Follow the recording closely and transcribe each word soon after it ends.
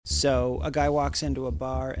So a guy walks into a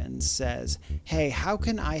bar and says, "Hey, how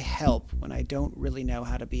can I help when I don't really know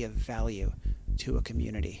how to be of value to a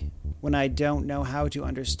community? When I don't know how to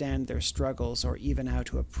understand their struggles or even how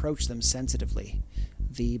to approach them sensitively?"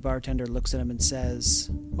 The bartender looks at him and says,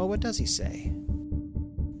 "Well, what does he say?"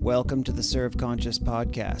 Welcome to the Serve Conscious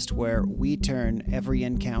podcast, where we turn every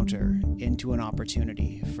encounter into an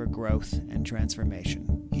opportunity for growth and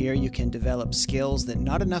transformation. Here you can develop skills that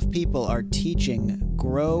not enough people are teaching,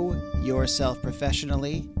 grow yourself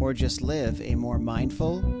professionally, or just live a more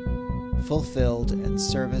mindful, fulfilled, and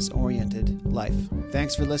service-oriented life.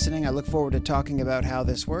 Thanks for listening. I look forward to talking about how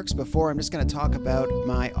this works. Before, I'm just going to talk about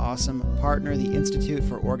my awesome partner, the Institute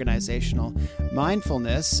for Organizational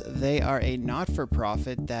Mindfulness. They are a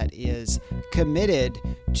not-for-profit that is committed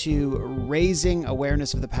to raising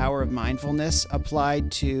awareness of the power of mindfulness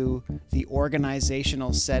applied to the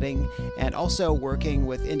organizational setting, and also working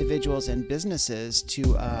with individuals and businesses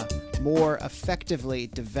to more effectively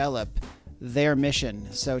develop their mission.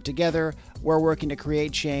 So together, we're working to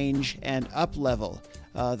create change and up-level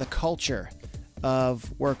the culture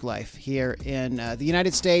of work life here in the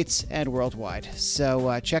United States and worldwide.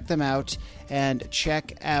 So check them out and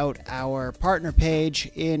check out our partner page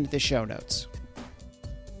in the show notes.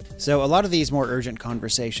 So a lot of these more urgent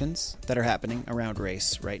conversations that are happening around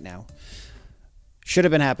race right now should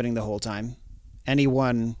have been happening the whole time.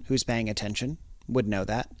 Anyone who's paying attention would know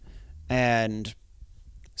that, and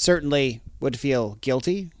certainly would feel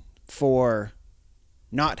guilty for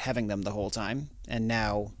not having them the whole time. And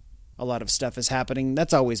now a lot of stuff is happening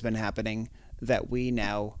that's always been happening that we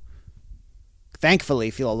now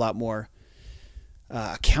thankfully feel a lot more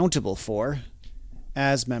accountable for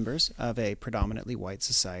as members of a predominantly white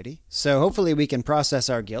society. So hopefully we can process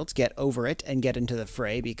our guilt, get over it, and get into the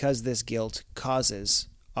fray, because this guilt causes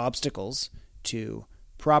obstacles to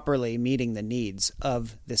properly meeting the needs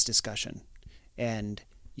of this discussion and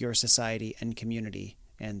your society and community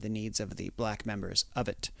and the needs of the Black members of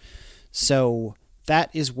it. So that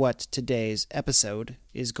is what today's episode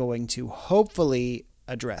is going to hopefully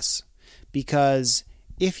address. Because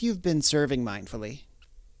if you've been serving mindfully,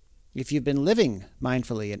 if you've been living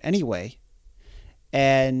mindfully in any way,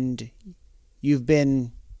 and you've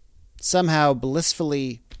been somehow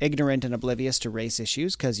blissfully ignorant and oblivious to race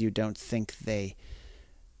issues because you don't think they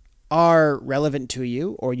are relevant to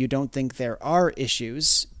you, or you don't think there are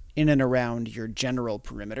issues in and around your general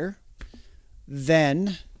perimeter,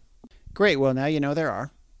 then great, well, now you know there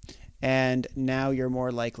are, and now you're more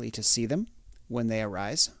likely to see them when they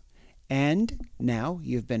arise, and now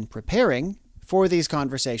you've been preparing for these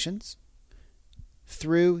conversations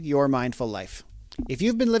through your mindful life. If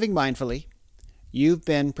you've been living mindfully, you've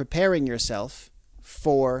been preparing yourself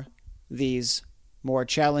for these more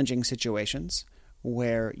challenging situations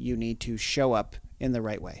where you need to show up in the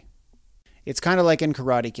right way. It's kind of like in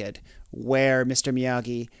Karate Kid, where Mr.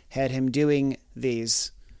 Miyagi had him doing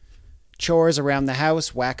these chores around the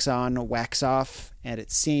house, wax on, wax off, and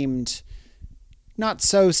it seemed not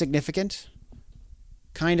so significant,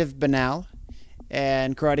 kind of banal.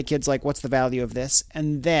 And Karate Kid's like, what's the value of this?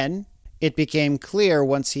 And then it became clear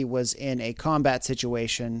once he was in a combat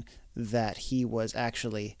situation that he was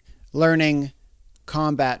actually learning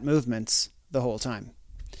combat movements the whole time.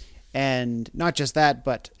 And not just that,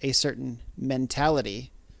 but a certain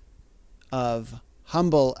mentality of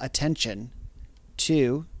humble attention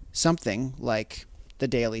to something like the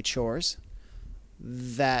daily chores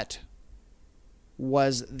that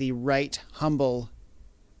was the right, humble,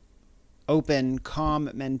 open, calm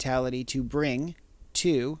mentality to bring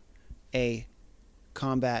to a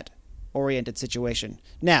combat-oriented situation.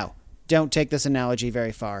 Now, don't take this analogy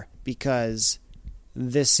very far, because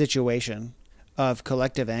this situation of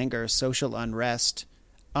collective anger, social unrest,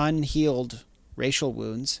 unhealed racial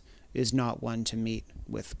wounds is not one to meet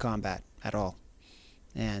with combat at all.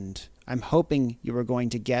 And I'm hoping you were going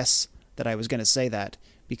to guess that I was going to say that,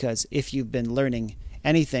 because if you've been learning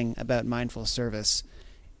anything about mindful service,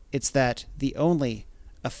 it's that the only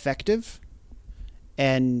effective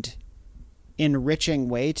and enriching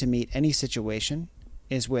way to meet any situation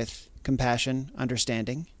is with compassion,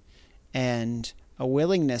 understanding, and a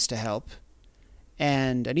willingness to help,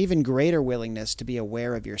 and an even greater willingness to be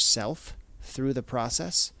aware of yourself through the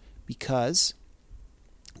process, because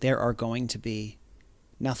there are going to be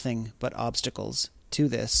nothing but obstacles to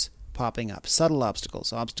this popping up. Subtle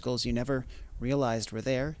obstacles, obstacles you never realized were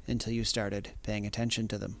there until you started paying attention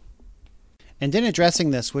to them. And in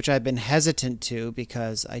addressing this, which I've been hesitant to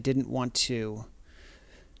because I didn't want to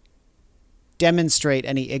demonstrate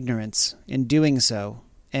any ignorance in doing so,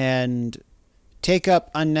 and take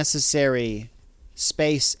up unnecessary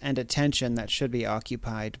space and attention that should be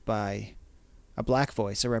occupied by a Black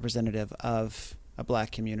voice, a representative of a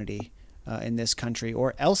Black community in this country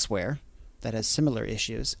or elsewhere that has similar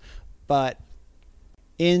issues. But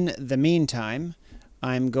in the meantime,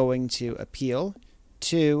 I'm going to appeal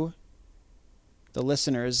to the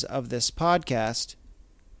listeners of this podcast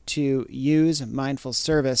to use mindful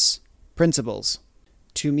service principles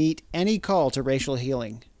to meet any call to racial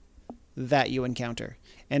healing that you encounter.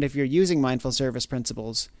 And if you're using mindful service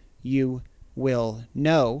principles, you will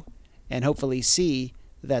know and hopefully see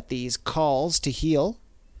that these calls to heal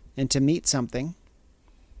and to meet something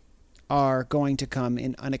are going to come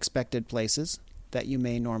in unexpected places that you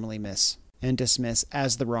may normally miss and dismiss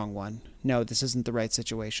as the wrong one. No, this isn't the right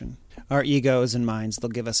situation. Our egos and minds, they'll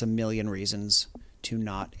give us a million reasons to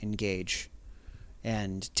not engage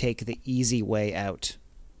and take the easy way out.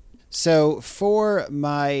 So for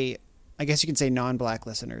my, I guess you can say non-Black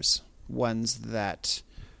listeners, ones that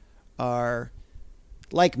are,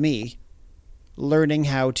 like me, learning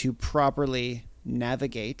how to properly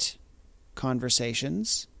navigate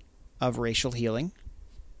conversations of racial healing,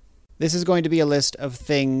 this is going to be a list of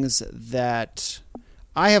things that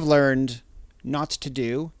I have learned not to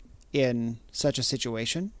do in such a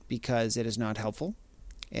situation because it is not helpful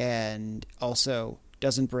and also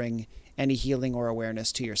doesn't bring any healing or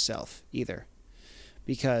awareness to yourself either.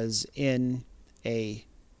 Because in a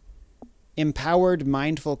empowered,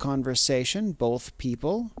 mindful conversation, both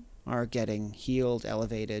people are getting healed,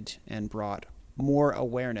 elevated, and brought more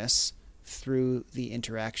awareness through the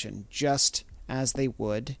interaction, just as they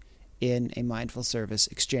would in a mindful service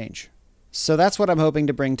exchange. So that's what I'm hoping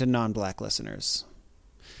to bring to non-Black listeners.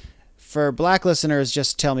 For Black listeners,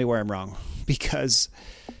 just tell me where I'm wrong, because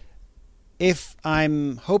if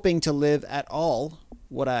I'm hoping to live at all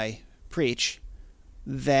what I preach,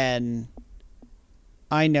 then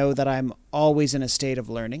I know that I'm always in a state of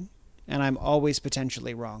learning, and I'm always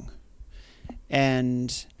potentially wrong.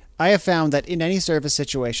 And I have found that in any service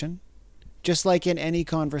situation, just like in any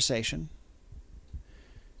conversation,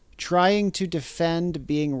 trying to defend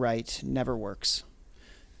being right never works.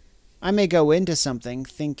 I may go into something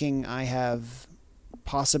thinking I have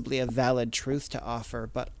possibly a valid truth to offer,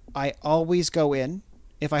 but I always go in,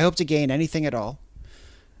 if I hope to gain anything at all,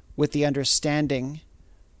 with the understanding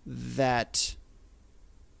that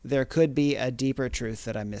there could be a deeper truth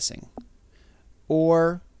that I'm missing,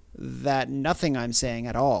 or that nothing I'm saying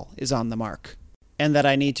at all is on the mark, and that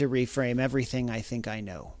I need to reframe everything I think I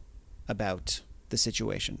know about the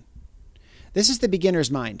situation. This is the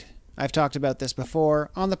beginner's mind. I've talked about this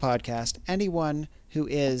before on the podcast. Anyone who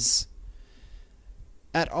is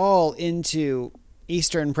at all into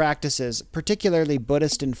Eastern practices, particularly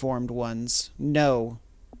Buddhist-informed ones, know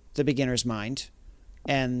the beginner's mind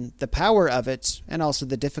and the power of it, and also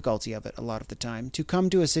the difficulty of it a lot of the time, to come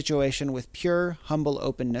to a situation with pure, humble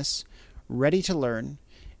openness, ready to learn,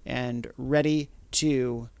 and ready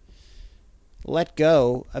to let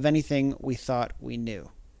go of anything we thought we knew.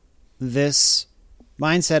 This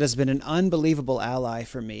mindset has been an unbelievable ally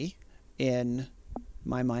for me in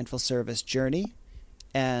my mindful service journey,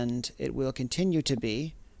 and it will continue to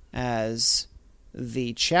be as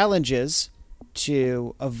the challenges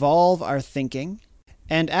to evolve our thinking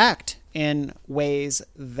and act in ways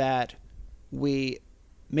that we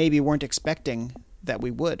maybe weren't expecting that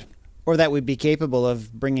we would, or that we'd be capable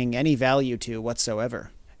of bringing any value to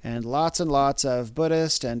whatsoever. And lots of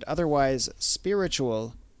Buddhist and otherwise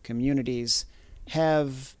spiritual communities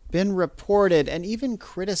have been reported and even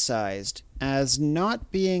criticized as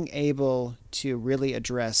not being able to really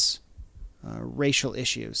address racial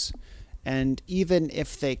issues. And even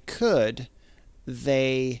if they could,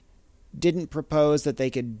 they didn't propose that they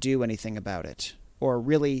could do anything about it or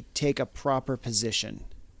really take a proper position.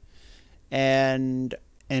 And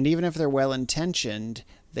even if they're well-intentioned,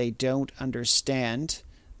 they don't understand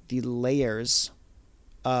the layers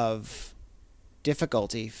of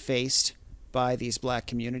difficulty faced by these Black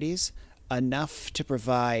communities enough to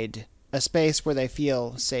provide a space where they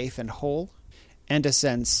feel safe and whole, and a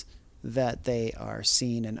sense that they are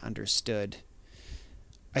seen and understood.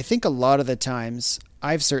 I think a lot of the times,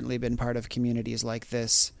 I've certainly been part of communities like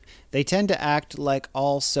this, they tend to act like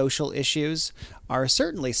all social issues are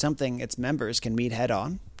certainly something its members can meet head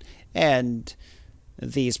on, and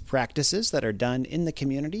these practices that are done in the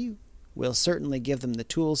community will certainly give them the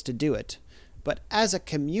tools to do it. But as a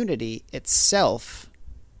community itself,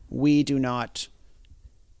 we do not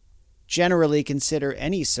generally consider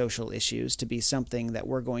any social issues to be something that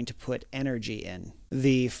we're going to put energy in.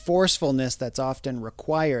 The forcefulness that's often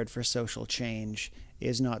required for social change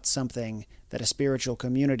is not something that a spiritual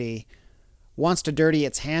community wants to dirty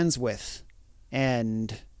its hands with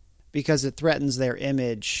and because it threatens their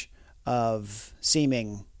image of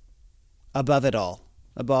seeming above it all,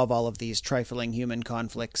 above all of these trifling human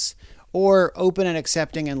conflicts, or open and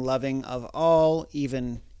accepting and loving of all,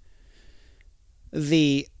 even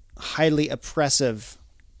the highly oppressive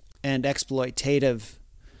and exploitative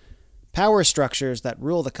power structures that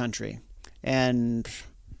rule the country. And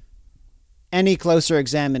any closer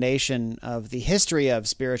examination of the history of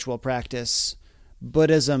spiritual practice,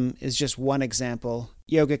 Buddhism is just one example.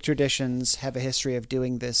 Yogic traditions have a history of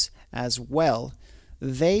doing this as well.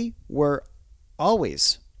 They were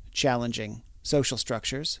always challenging social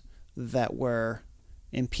structures that were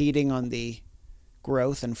impeding on the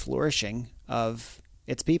growth and flourishing of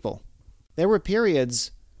its people. There were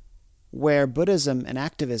periods where Buddhism and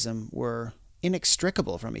activism were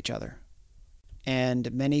inextricable from each other.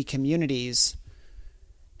 And many communities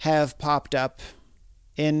have popped up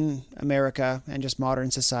in America and just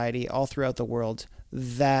modern society all throughout the world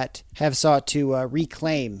that have sought to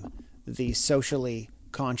reclaim the socially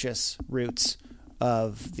conscious roots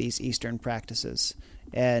of these Eastern practices.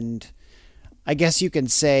 And I guess you can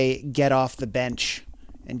say get off the bench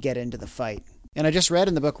and get into the fight. And I just read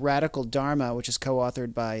in the book Radical Dharma, which is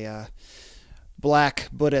co-authored by Black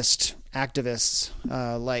Buddhist activists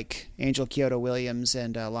like Angel Kyoto Williams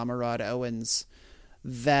and Lama Rod Owens,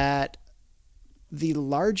 that the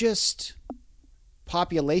largest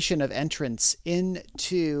population of entrants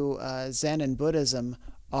into Zen and Buddhism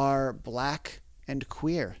are Black and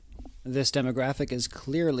queer. This demographic is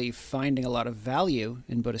clearly finding a lot of value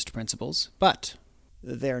in Buddhist principles, but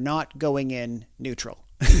they're not going in neutral.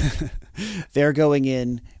 They're going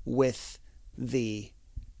in with the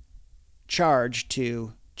charge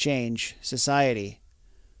to change society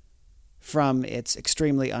from its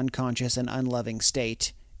extremely unconscious and unloving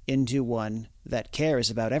state into one that cares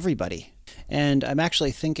about everybody. And I'm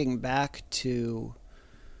actually thinking back to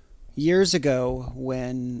years ago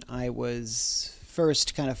when I was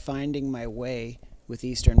first kind of finding my way with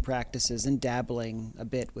Eastern practices and dabbling a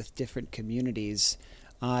bit with different communities.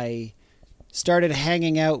 I started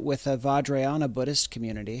hanging out with a Vajrayana Buddhist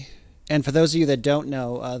community. And for those of you that don't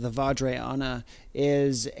know, the Vajrayana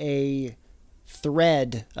is a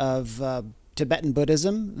thread of Tibetan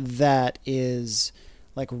Buddhism that is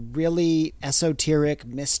like really esoteric,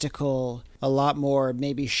 mystical, a lot more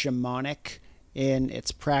maybe shamanic in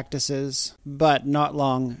its practices. But not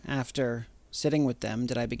long after sitting with them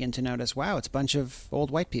did I begin to notice, wow, it's a bunch of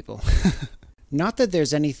old white people. Not that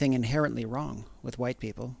there's anything inherently wrong with white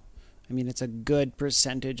people. I mean, it's a good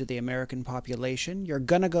percentage of the American population. You're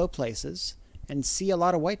gonna go places and see a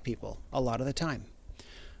lot of white people a lot of the time.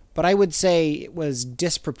 But I would say it was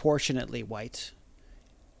disproportionately white.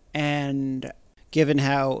 And given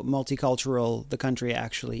how multicultural the country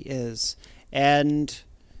actually is. And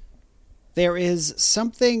there is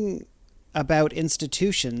something about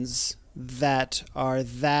institutions that are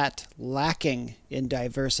that lacking in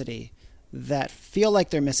diversity that feel like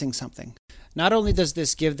they're missing something. Not only does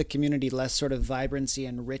this give the community less sort of vibrancy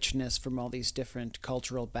and richness from all these different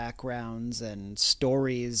cultural backgrounds and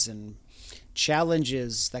stories and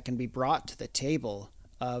challenges that can be brought to the table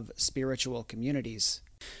of spiritual communities,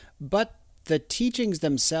 but the teachings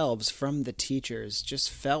themselves from the teachers just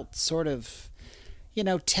felt sort of,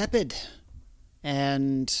 tepid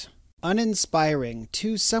and uninspiring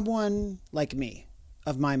to someone like me,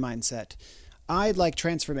 of my mindset. I like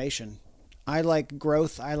transformation. I like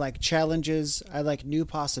growth. I like challenges. I like new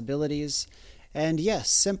possibilities. And yes,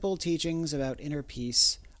 simple teachings about inner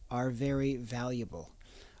peace are very valuable.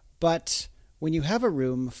 But when you have a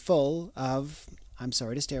room full of, I'm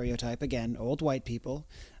sorry to stereotype again, old white people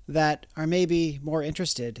that are maybe more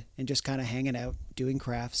interested in just kind of hanging out, doing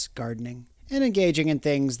crafts, gardening, and engaging in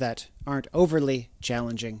things that aren't overly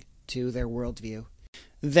challenging to their worldview,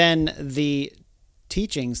 then the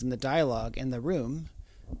teachings and the dialogue in the room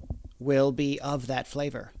will be of that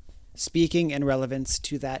flavor, speaking in relevance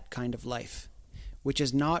to that kind of life, which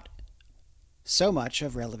is not so much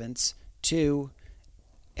of relevance to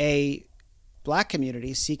a Black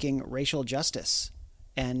community seeking racial justice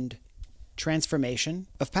and transformation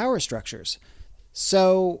of power structures.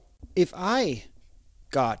 So if I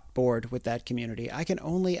got bored with that community, I can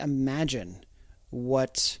only imagine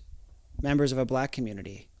what members of a Black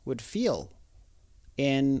community would feel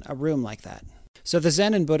in a room like that. So the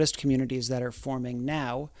Zen and Buddhist communities that are forming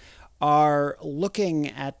now are looking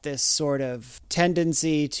at this sort of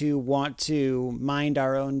tendency to want to mind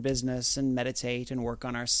our own business and meditate and work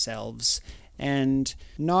on ourselves and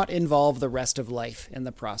not involve the rest of life in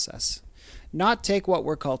the process. Not take what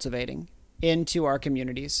we're cultivating into our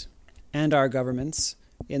communities and our governments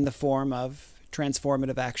in the form of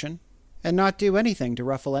transformative action and not do anything to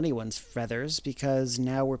ruffle anyone's feathers because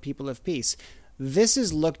now we're people of peace. This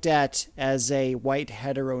is looked at as a white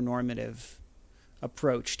heteronormative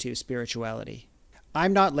approach to spirituality.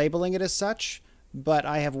 I'm not labeling it as such, but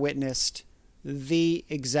I have witnessed the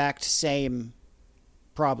exact same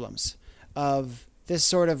problems of this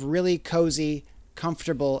sort of really cozy,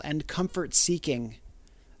 comfortable, and comfort-seeking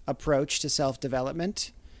approach to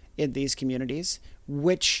self-development in these communities,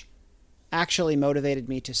 which actually motivated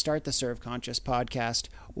me to start the Serve Conscious podcast,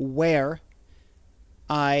 where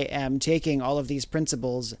I am taking all of these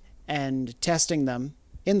principles and testing them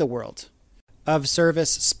in the world of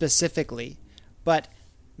service specifically, but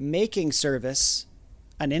making service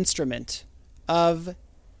an instrument of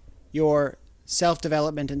your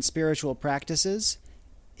self-development and spiritual practices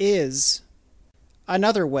is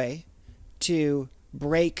another way to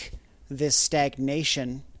break this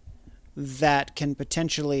stagnation that can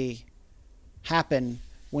potentially happen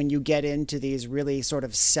when you get into these really sort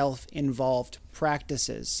of self-involved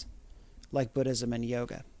practices like Buddhism and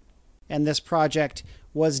yoga. And this project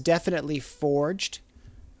was definitely forged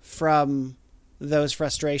from those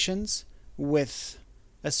frustrations with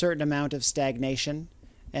a certain amount of stagnation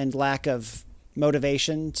and lack of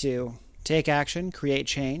motivation to take action, create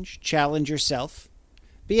change, challenge yourself,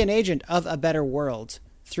 be an agent of a better world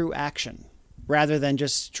through action, rather than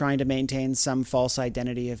just trying to maintain some false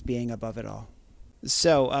identity of being above it all.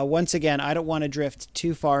 So, once again, I don't want to drift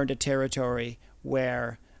too far into territory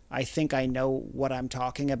where I think I know what I'm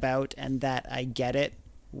talking about and that I get it,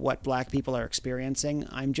 what Black people are experiencing.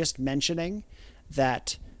 I'm just mentioning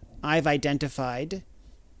that I've identified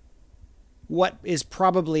what is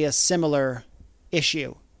probably a similar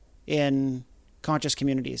issue in conscious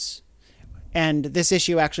communities. And this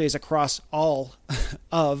issue actually is across all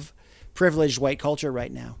of privileged white culture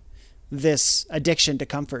right now. This addiction to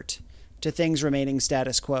comfort, to things remaining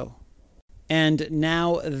status quo. And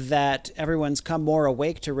now that everyone's come more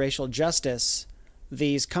awake to racial justice,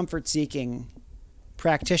 these comfort-seeking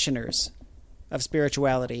practitioners of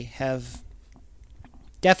spirituality have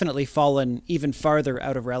definitely fallen even farther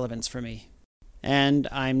out of relevance for me. And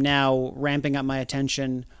I'm now ramping up my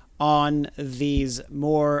attention on these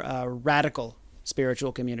more radical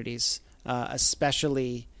spiritual communities,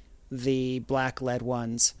 especially the Black-led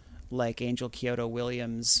ones like Angel Kyoto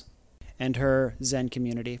Williams and her Zen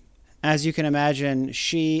community. As you can imagine,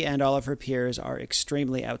 she and all of her peers are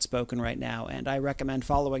extremely outspoken right now, and I recommend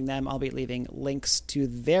following them. I'll be leaving links to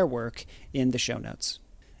their work in the show notes.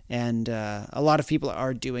 And a lot of people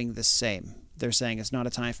are doing the same. They're saying it's not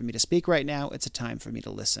a time for me to speak right now, it's a time for me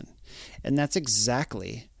to listen. And that's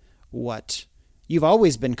exactly what you've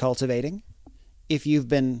always been cultivating if you've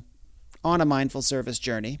been on a mindful service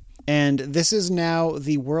journey. And this is now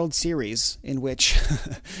the World Series in which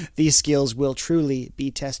these skills will truly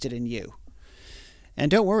be tested in you.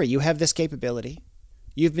 And don't worry, you have this capability.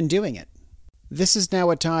 You've been doing it. This is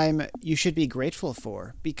now a time you should be grateful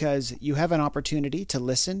for because you have an opportunity to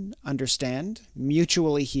listen, understand,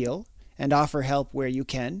 mutually heal, and offer help where you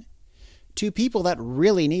can to people that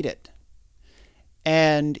really need it.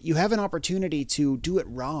 And you have an opportunity to do it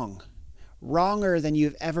wrong, wronger than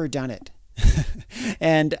you've ever done it.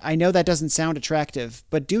 And I know that doesn't sound attractive,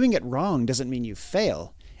 but doing it wrong doesn't mean you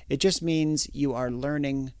fail. It just means you are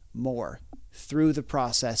learning more through the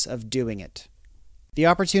process of doing it. The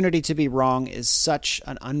opportunity to be wrong is such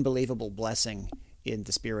an unbelievable blessing in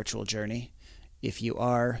the spiritual journey. If you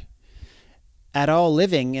are at all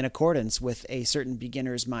living in accordance with a certain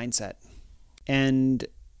beginner's mindset and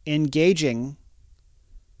engaging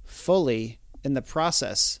fully in the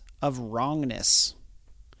process of wrongness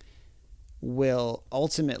will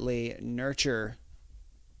ultimately nurture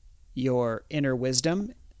your inner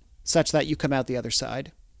wisdom such that you come out the other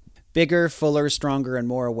side bigger, fuller, stronger, and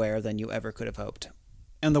more aware than you ever could have hoped.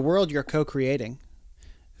 And the world you're co-creating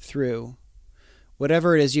through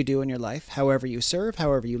whatever it is you do in your life, however you serve,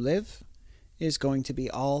 however you live, is going to be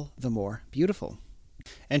all the more beautiful.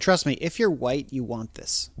 And trust me, if you're white, you want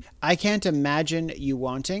this. I can't imagine you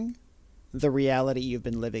wanting the reality you've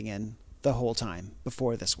been living in the whole time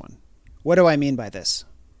before this one. What do I mean by this?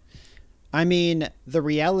 I mean the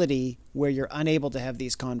reality where you're unable to have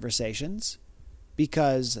these conversations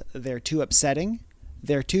because they're too upsetting,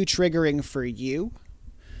 they're too triggering for you,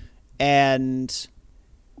 and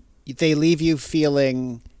they leave you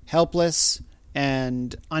feeling helpless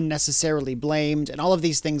and unnecessarily blamed, and all of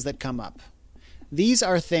these things that come up. These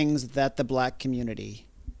are things that the Black community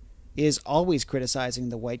is always criticizing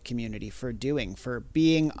the white community for doing, for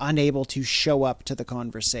being unable to show up to the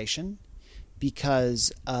conversation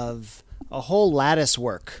because of a whole lattice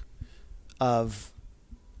work of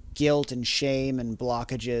guilt and shame and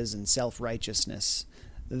blockages and self-righteousness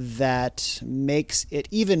that makes it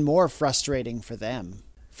even more frustrating for them.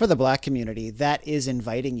 For the Black community, that is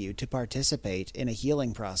inviting you to participate in a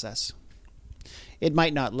healing process. It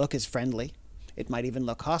might not look as friendly. It might even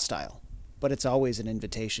look hostile, but it's always an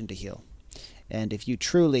invitation to heal. And if you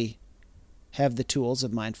truly have the tools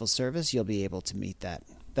of mindful service, you'll be able to meet that.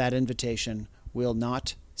 That invitation will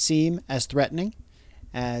not seem as threatening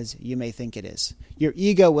as you may think it is. Your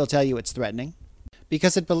ego will tell you it's threatening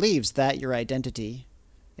because it believes that your identity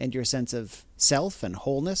and your sense of self and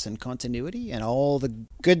wholeness and continuity and all the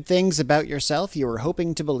good things about yourself you were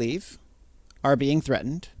hoping to believe are being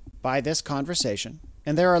threatened by this conversation.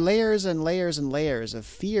 And there are layers and layers and layers of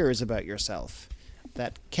fears about yourself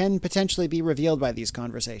that can potentially be revealed by these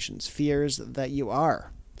conversations. Fears that you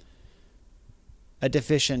are a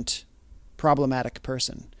deficient, problematic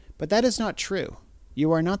person. But that is not true.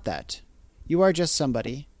 You are not that. You are just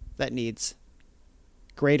somebody that needs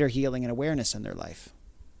greater healing and awareness in their life.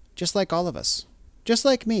 Just like all of us. Just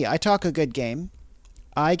like me. I talk a good game.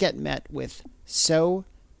 I get met with so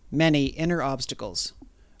many inner obstacles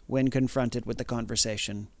when confronted with the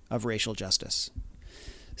conversation of racial justice.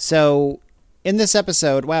 So, in this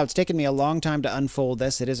episode, wow, it's taken me a long time to unfold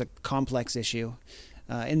this. It is a complex issue.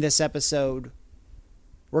 In this episode,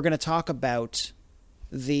 we're going to talk about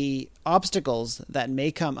the obstacles that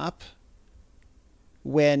may come up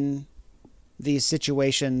when these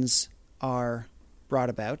situations are brought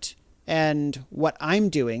about, and what I'm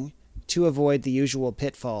doing to avoid the usual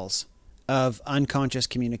pitfalls of unconscious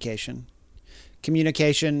communication.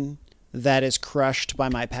 Communication that is crushed by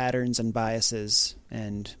my patterns and biases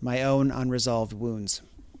and my own unresolved wounds.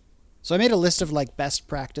 So I made a list of best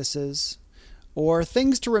practices or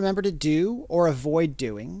things to remember to do or avoid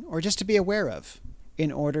doing or just to be aware of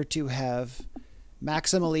in order to have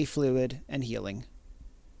maximally fluid and healing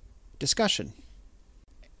discussion.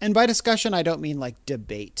 And by discussion, I don't mean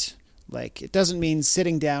debate. It doesn't mean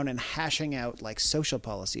sitting down and hashing out social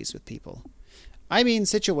policies with people. I mean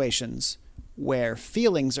situations where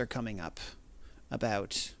feelings are coming up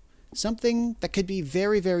about something that could be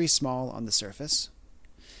very, very small on the surface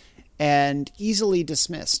and easily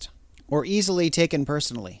dismissed or easily taken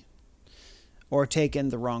personally or taken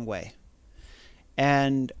the wrong way.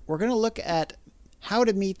 And we're going to look at how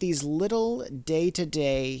to meet these little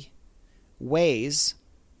day-to-day ways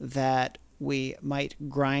that we might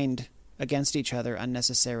grind against each other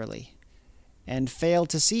unnecessarily and fail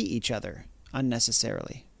to see each other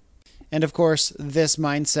unnecessarily. And of course, this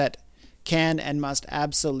mindset can and must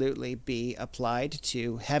absolutely be applied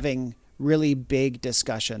to having really big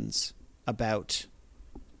discussions about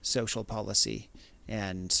social policy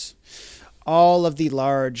and all of the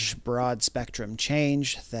large, broad spectrum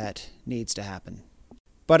change that needs to happen.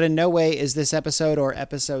 But in no way is this episode or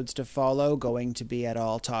episodes to follow going to be at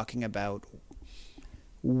all talking about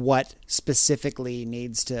what specifically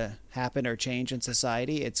needs to happen or change in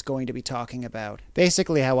society. It's going to be talking about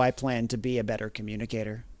basically how I plan to be a better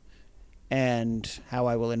communicator and how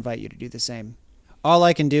I will invite you to do the same. All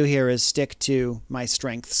I can do here is stick to my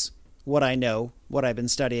strengths, what I know, what I've been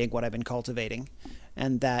studying, what I've been cultivating,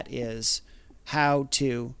 and that is how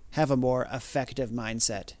to have a more effective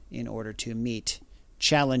mindset in order to meet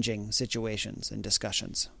challenging situations and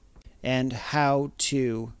discussions, and how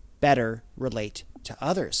to better relate to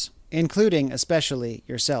others, including especially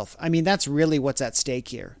yourself. I mean, that's really what's at stake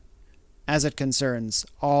here, as it concerns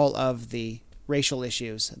all of the racial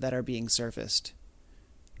issues that are being surfaced.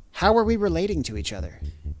 How are we relating to each other?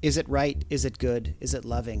 Is it right? Is it good? Is it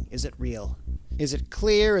loving? Is it real? Is it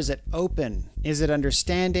clear? Is it open? Is it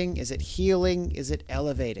understanding? Is it healing? Is it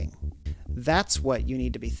elevating? That's what you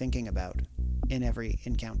need to be thinking about in every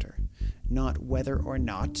encounter. Not whether or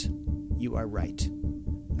not you are right.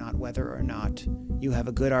 Not whether or not you have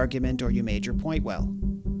a good argument or you made your point well.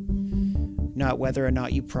 Not whether or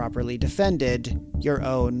not you properly defended your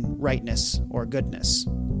own rightness or goodness.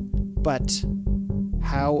 But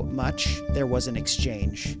how much there was an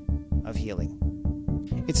exchange of healing.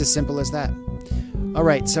 It's as simple as that. All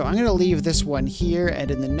right, so I'm going to leave this one here, and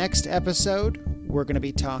in the next episode, we're going to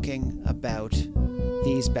be talking about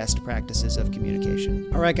these best practices of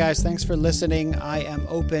communication. All right, guys, thanks for listening. I am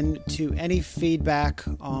open to any feedback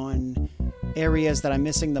on areas that I'm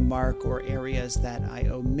missing the mark or areas that I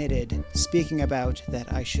omitted speaking about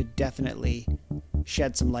that I should definitely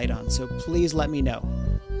shed some light on. So please let me know.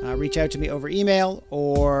 Reach out to me over email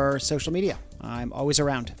or social media. I'm always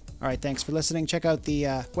around. All right, thanks for listening. Check out the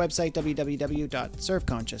website,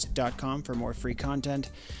 www.serveconscious.com, for more free content.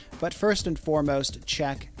 But first and foremost,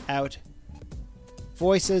 check out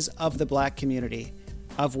Voices of the Black Community,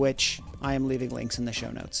 of which I am leaving links in the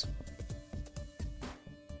show notes.